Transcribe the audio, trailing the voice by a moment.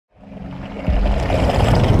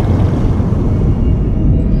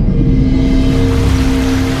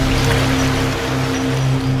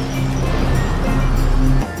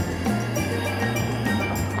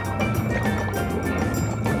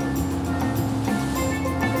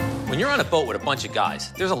you're on a boat with a bunch of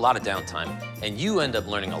guys, there's a lot of downtime, and you end up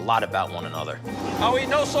learning a lot about one another. I eat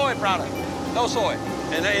no soy product, no soy.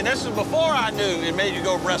 And this is before I knew it made you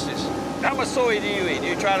go breastless. How much soy do you eat? Do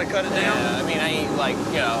you try to cut it down? Yeah, I mean, I eat, like,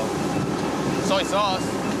 you know, soy sauce.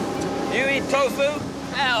 You eat tofu?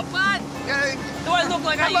 Hell, what? Do I look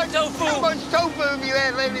like I eat tofu? How much tofu have you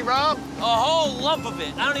had lately, Rob? A whole lump of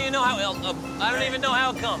it. I don't even know how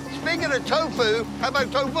it comes. Speaking of tofu, how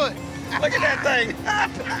about tofu? Look at that thing.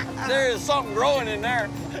 There is something growing in there.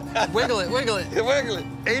 Wiggle it, wiggle it. Wiggle it.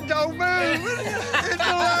 It don't move. It's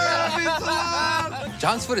alive. It's alive.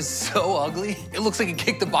 John's foot is so ugly, it looks like he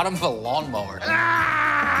kicked the bottom of a lawnmower. Look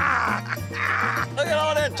at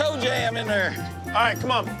all that toe jam in there. All right,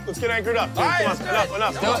 come on. Let's get anchored up. All right, come on.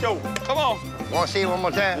 Enough. Let's go. Come on. Want to see it one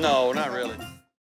more time? No, not really.